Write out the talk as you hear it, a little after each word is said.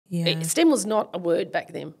Yeah. STEM was not a word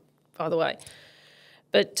back then, by the way.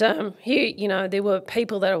 But here, you know, there were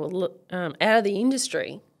people that were out of the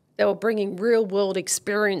industry. They were bringing real-world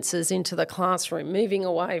experiences into the classroom, moving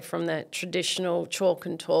away from that traditional chalk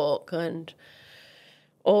and talk and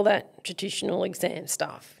all that traditional exam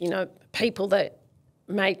stuff. You know, people that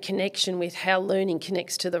made connection with how learning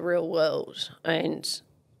connects to the real world. And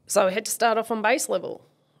so I had to start off on base level.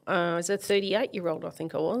 I was a 38-year-old, I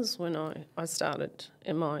think I was, when I started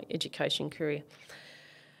in my education career.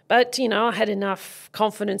 But, you know, I had enough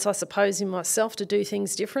confidence, I suppose, in myself to do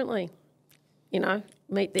things differently, you know,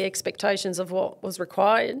 meet the expectations of what was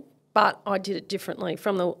required, but I did it differently.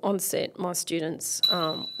 From the onset, my students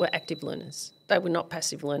were active learners. They were not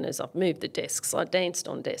passive learners. I've moved the desks. I danced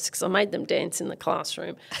on desks. I made them dance in the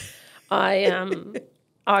classroom. I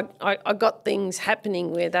got things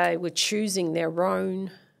happening where they were choosing their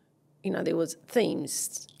own, you know, there was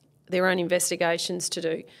themes, their own investigations to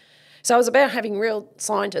do. So it was about having real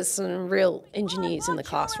scientists and real engineers in the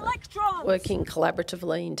classroom, working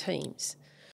collaboratively in teams.